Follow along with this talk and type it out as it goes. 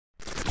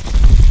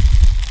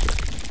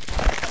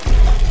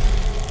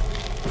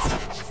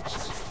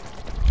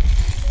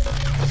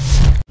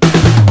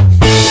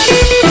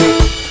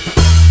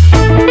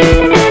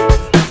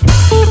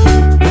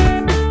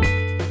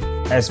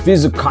As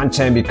visual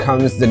content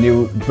becomes the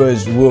new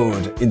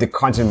buzzword in the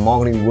content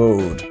marketing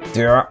world,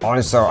 there are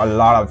also a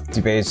lot of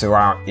debates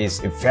around its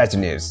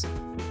effectiveness.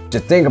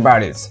 Just think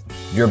about it.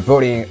 You're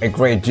putting a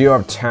great deal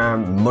of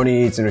time,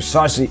 money, and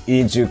resources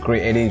into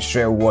creating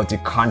share-worthy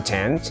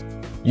content.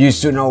 You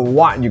should know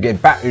what you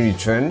get back in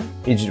return.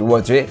 Is it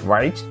worth it,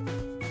 right?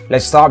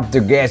 Let's stop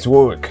the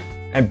guesswork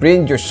and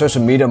bring your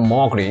social media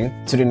marketing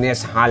to the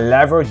next high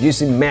level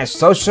using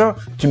MavSocial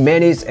to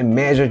manage and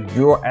measure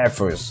your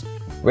efforts.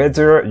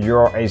 Whether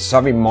you're a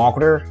savvy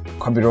marketer,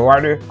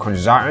 copywriter,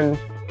 consultant,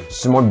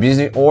 small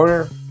business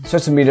owner,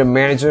 social media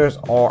manager,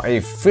 or a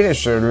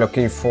freelancer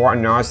looking for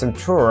an awesome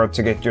tool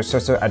to get your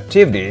social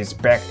activities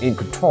back in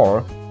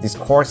control, this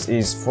course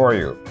is for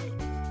you.